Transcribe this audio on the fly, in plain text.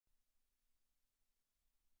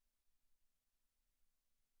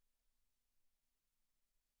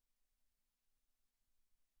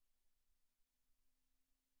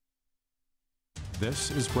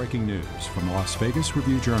This is breaking news from the Las Vegas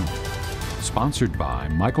Review-Journal. Sponsored by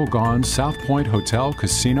Michael Gaughan's South Point Hotel,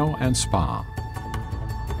 Casino, and Spa.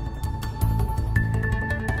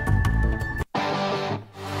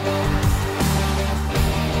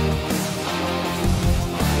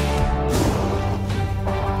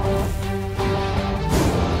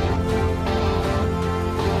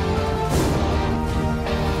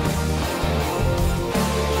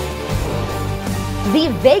 The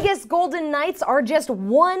Vegas Golden Knights are just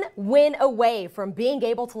one win away from being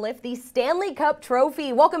able to lift the Stanley Cup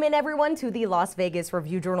trophy. Welcome in, everyone, to the Las Vegas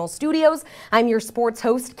Review-Journal studios. I'm your sports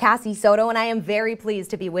host, Cassie Soto, and I am very pleased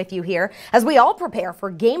to be with you here as we all prepare for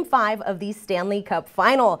Game 5 of the Stanley Cup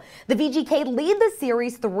Final. The VGK lead the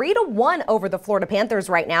series 3-1 over the Florida Panthers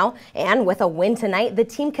right now, and with a win tonight, the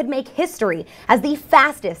team could make history as the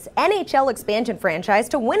fastest NHL expansion franchise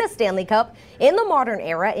to win a Stanley Cup in the modern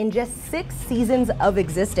era in just 6 seasons of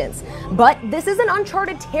existence. But this is an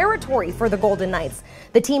uncharted territory for the Golden Knights.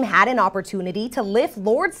 The team had an opportunity to lift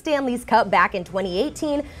Lord Stanley's Cup back in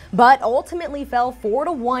 2018, but ultimately fell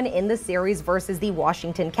 4-1 in the series versus the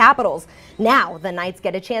Washington Capitals. Now the Knights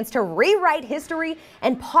get a chance to rewrite history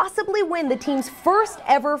and possibly win the team's first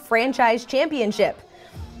ever franchise championship.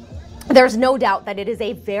 There's no doubt that it is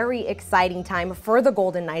a very exciting time for the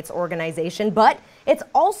Golden Knights organization, but it's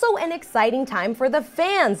also an exciting time for the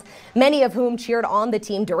fans, many of whom cheered on the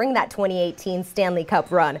team during that 2018 Stanley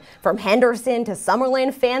Cup run. From Henderson to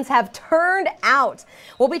Summerlin, fans have turned out.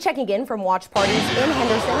 We'll be checking in from watch parties in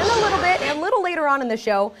Henderson in a little bit, a little later on in the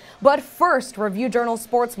show. But first, Review-Journal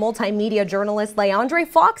sports multimedia journalist Leandre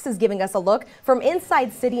Fox is giving us a look from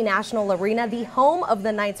inside City National Arena, the home of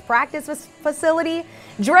the Knights practice facility.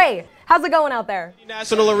 Dre, how's it going out there?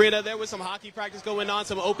 National Arena, there was some hockey practice going on,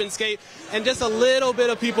 some open skate, and just a little bit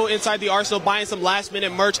of people inside the Arsenal buying some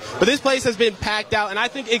last-minute merch. But this place has been packed out, and I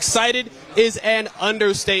think excited is an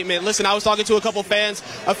understatement. Listen, I was talking to a couple fans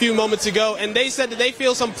a few moments ago, and they said that they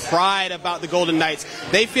feel some pride about the Golden Knights.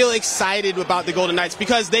 They feel excited about the Golden Knights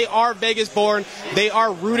because they are Vegas-born, they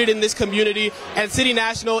are rooted in this community, and City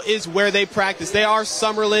National is where they practice. They are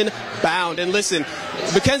Summerlin-bound. And listen,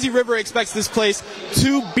 Mackenzie River expects this place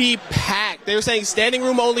to be packed. They're saying standing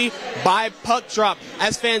room only by puck drop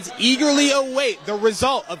as fans eagerly await the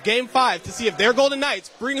result of Game 5 to see if their Golden Knights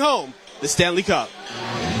bring home the Stanley Cup.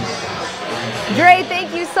 Dre,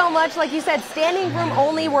 thank you so much. Like you said, standing room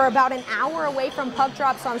only. We're about an hour away from puck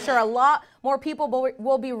drop, so I'm sure a lot more people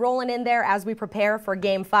will be rolling in there as we prepare for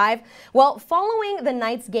Game 5. Well, following the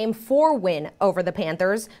Knights' Game 4 win over the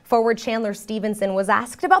Panthers, forward Chandler Stevenson was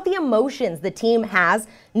asked about the emotions the team has,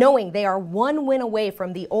 knowing they are one win away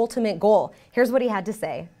from the ultimate goal. Here's what he had to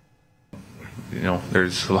say. You know,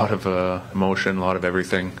 there's a lot of emotion, a lot of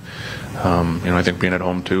everything. I think being at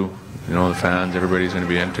home too, the fans, everybody's going to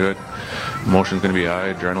be into it. Emotion's going to be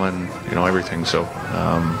high, adrenaline, everything. So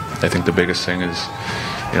I think the biggest thing is,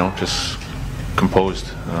 just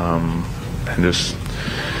composed and just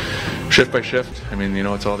shift by shift. I mean,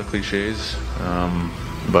 it's all the cliches,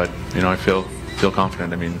 but I feel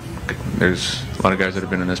confident. I mean, there's a lot of guys that have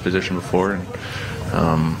been in this position before,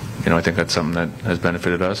 and I think that's something that has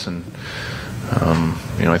benefited us. And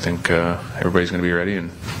I think everybody's going to be ready, and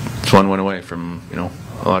it's one win away from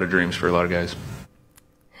a lot of dreams for a lot of guys.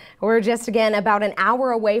 We're just, again, about an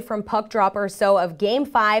hour away from puck drop or so of Game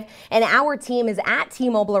 5, and our team is at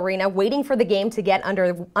T-Mobile Arena waiting for the game to get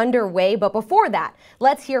underway. But before that,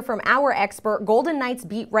 let's hear from our expert, Golden Knights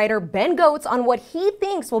beat writer Ben Goetz, on what he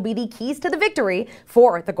thinks will be the keys to the victory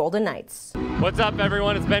for the Golden Knights. What's up,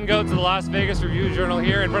 everyone? It's Ben Goetz of the Las Vegas Review-Journal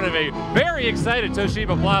here in front of a very excited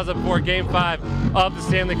Toshiba Plaza before Game 5 of the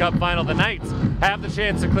Stanley Cup Final. The Knights have the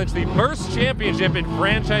chance to clinch the first championship in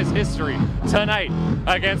franchise history tonight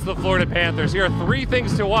against the Florida Panthers. Here are 3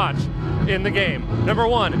 things to watch in the game. Number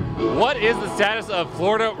 1, what is the status of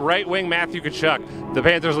Florida right wing Matthew Tkachuk? The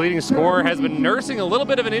Panthers' leading scorer has been nursing a little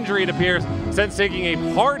bit of an injury, it appears, since taking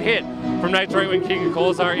a hard hit from Knights right wing Keegan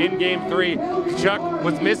Kolesar in Game 3. Tkachuk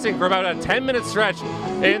was missing for about a 10-minute stretch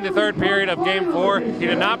in the third period of Game 4. He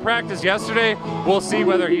did not practice yesterday. We'll see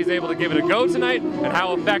whether he's able to give it a go tonight and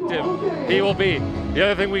how effective he will be. The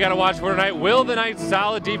other thing we got to watch for tonight, will the Knights'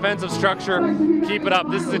 solid defensive structure keep it up?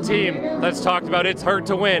 This is a team that's talked about it's hurt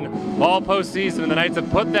to win all postseason, and the Knights have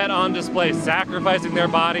put that on display, sacrificing their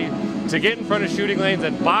body to get in front of shooting lanes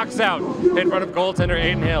and box out in front of goaltender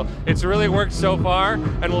Aiden Hale. It's really worked so far,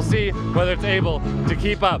 and we'll see whether it's able to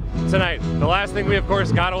keep up tonight. The last thing we, of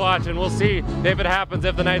course, got to watch, and we'll see if it happens,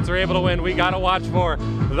 if the Knights are able to win, we got to watch for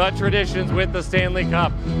the traditions with the Stanley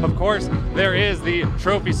Cup. Of course, there is the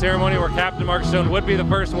trophy ceremony where Captain Mark Stone would be the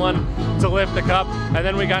first one to lift the cup, and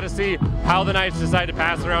then we got to see how the Knights decide to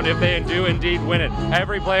pass around if they do indeed win it.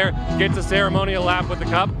 Every player gets a ceremonial lap with the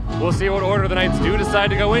cup. We'll see what order the Knights do decide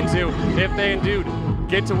to go into if they indeed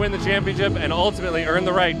get to win the championship and ultimately earn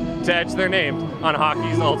the right to etch their names on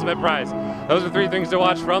hockey's ultimate prize. Those are 3 things to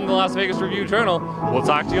watch from the Las Vegas Review-Journal. We'll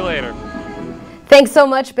talk to you later. Thanks so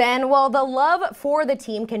much, Ben. Well, the love for the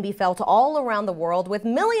team can be felt all around the world with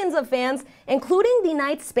millions of fans, including the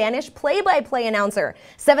Knights' Spanish play-by-play announcer.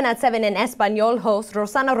 7 at 7 in Espanol host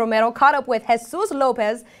Rosana Romero caught up with Jesus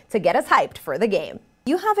Lopez to get us hyped for the game.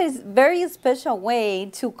 You have a very special way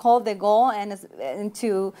to call the goal and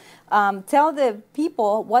to tell the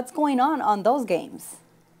people what's going on those games.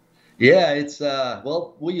 Yeah, it's,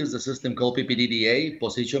 well, we use the system called PPDDA,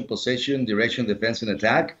 position, possession, direction, defense, and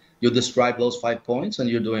attack. You describe those 5 points and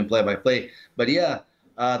you're doing play-by-play. But yeah,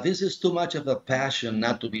 this is too much of a passion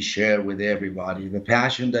not to be shared with everybody. The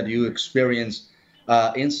passion that you experience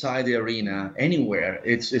inside the arena, anywhere,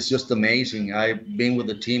 it's just amazing. I've been with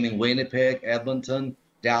the team in Winnipeg, Edmonton,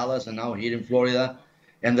 Dallas, and now here in Florida.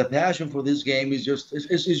 And the passion for this game is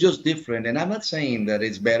just different. And I'm not saying that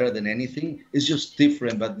it's better than anything. It's just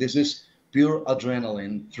different. But this is pure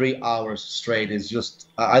adrenaline, 3 hours straight. It's just,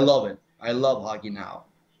 I love it. I love hockey now.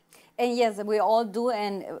 And yes, we all do.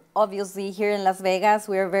 And obviously here in Las Vegas,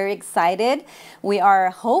 we are very excited. We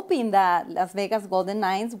are hoping that Las Vegas Golden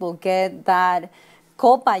Knights will get that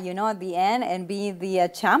Copa, you know, at the end and be the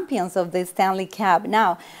champions of the Stanley Cup.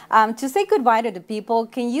 Now, to say goodbye to the people,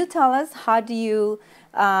 can you tell us how do you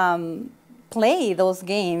play those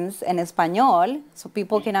games in Espanol so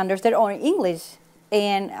people can understand, or in English,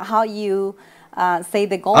 and how you say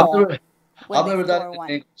the goal? I've never done it in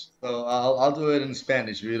English, so I'll do it in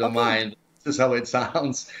Spanish if you don't mind. This is how it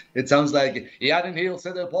sounds. It sounds like, y Aiden Hale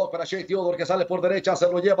cede el puck para Shea Theodore, que sale por derecha, se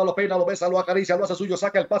lo lleva, lo peina, lo besa, lo acaricia, lo hace suyo,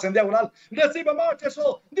 saca el pase en diagonal, recibe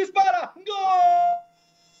Marchesol, dispara, gol!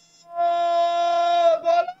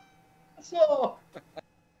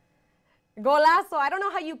 Golazo. I don't know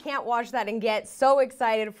how you can't watch that and get so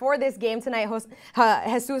excited for this game tonight.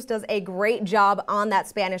 Jesus does a great job on that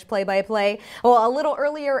Spanish play-by-play. Well, a little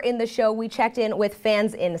earlier in the show, we checked in with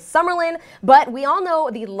fans in Summerlin, but we all know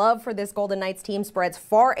the love for this Golden Knights team spreads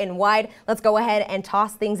far and wide. Let's go ahead and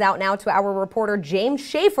toss things out now to our reporter, James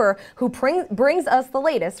Schaefer, who brings us the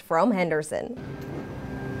latest from Henderson.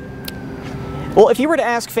 Well, if you were to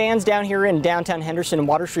ask fans down here in downtown Henderson and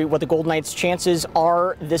Water Street what the Golden Knights' chances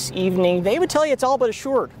are this evening, they would tell you it's all but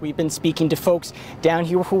assured. We've been speaking to folks down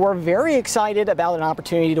here who are very excited about an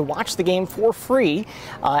opportunity to watch the game for free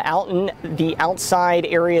out in the outside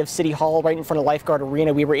area of City Hall, right in front of Lifeguard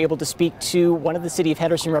Arena. We were able to speak to one of the City of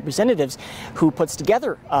Henderson representatives who puts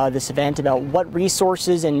together this event about what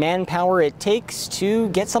resources and manpower it takes to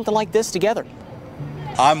get something like this together.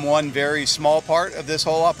 I'm one very small part of this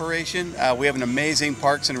whole operation. We have an amazing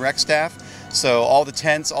Parks and Rec staff, so all the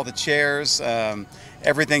tents, all the chairs,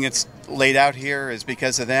 everything that's laid out here is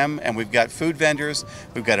because of them. And we've got food vendors,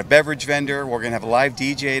 we've got a beverage vendor, we're going to have a live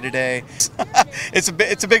DJ today. It's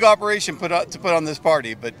a big operation to put on this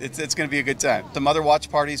party, but it's going to be a good time. Some other watch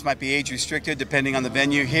parties might be age restricted depending on the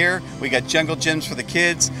venue. Here we got jungle gyms for the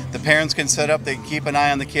kids. The parents can set up, they can keep an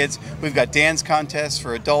eye on the kids. We've got dance contests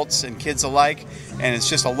for adults and kids alike, and it's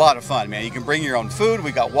just a lot of fun, man. You can bring your own food.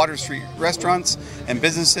 We got Water Street restaurants and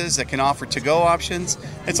businesses that can offer to-go options.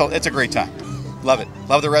 It's a great time. Love it.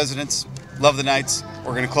 Love the residents. Love the Knights.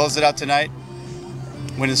 We're going to close it out tonight.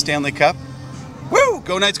 Win the Stanley Cup. Woo!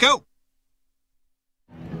 Go Knights, go!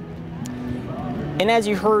 And as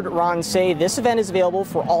you heard Ron say, this event is available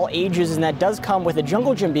for all ages, and that does come with a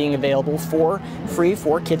jungle gym being available for free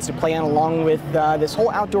for kids to play on, along with this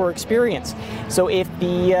whole outdoor experience. So if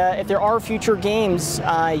there are future games,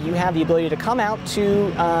 you have the ability to come out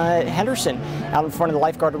to Henderson, out in front of the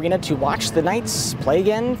Lifeguard Arena, to watch the Knights play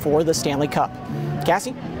again for the Stanley Cup.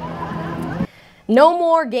 Cassie? No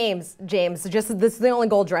more games, James. This is the only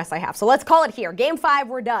gold dress I have. So let's call it here. Game 5,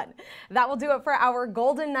 we're done. That will do it for our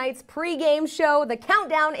Golden Knights pregame show. The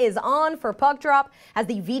countdown is on for puck drop as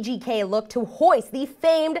the VGK look to hoist the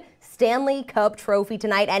famed Stanley Cup trophy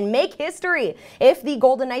tonight and make history. If the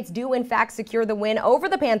Golden Knights do in fact secure the win over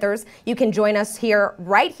the Panthers, you can join us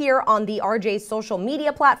right here on the RJ's social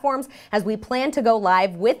media platforms as we plan to go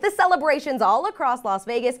live with the celebrations all across Las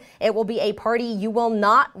Vegas. It will be a party you will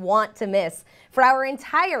not want to miss. For our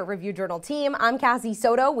entire Review Journal team, I'm Cassie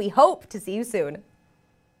Soto. We hope to see you soon.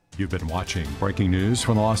 You've been watching breaking news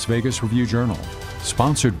from the Las Vegas Review Journal,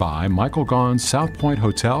 sponsored by Michael Gaughan's South Point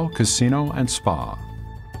Hotel, Casino, and Spa.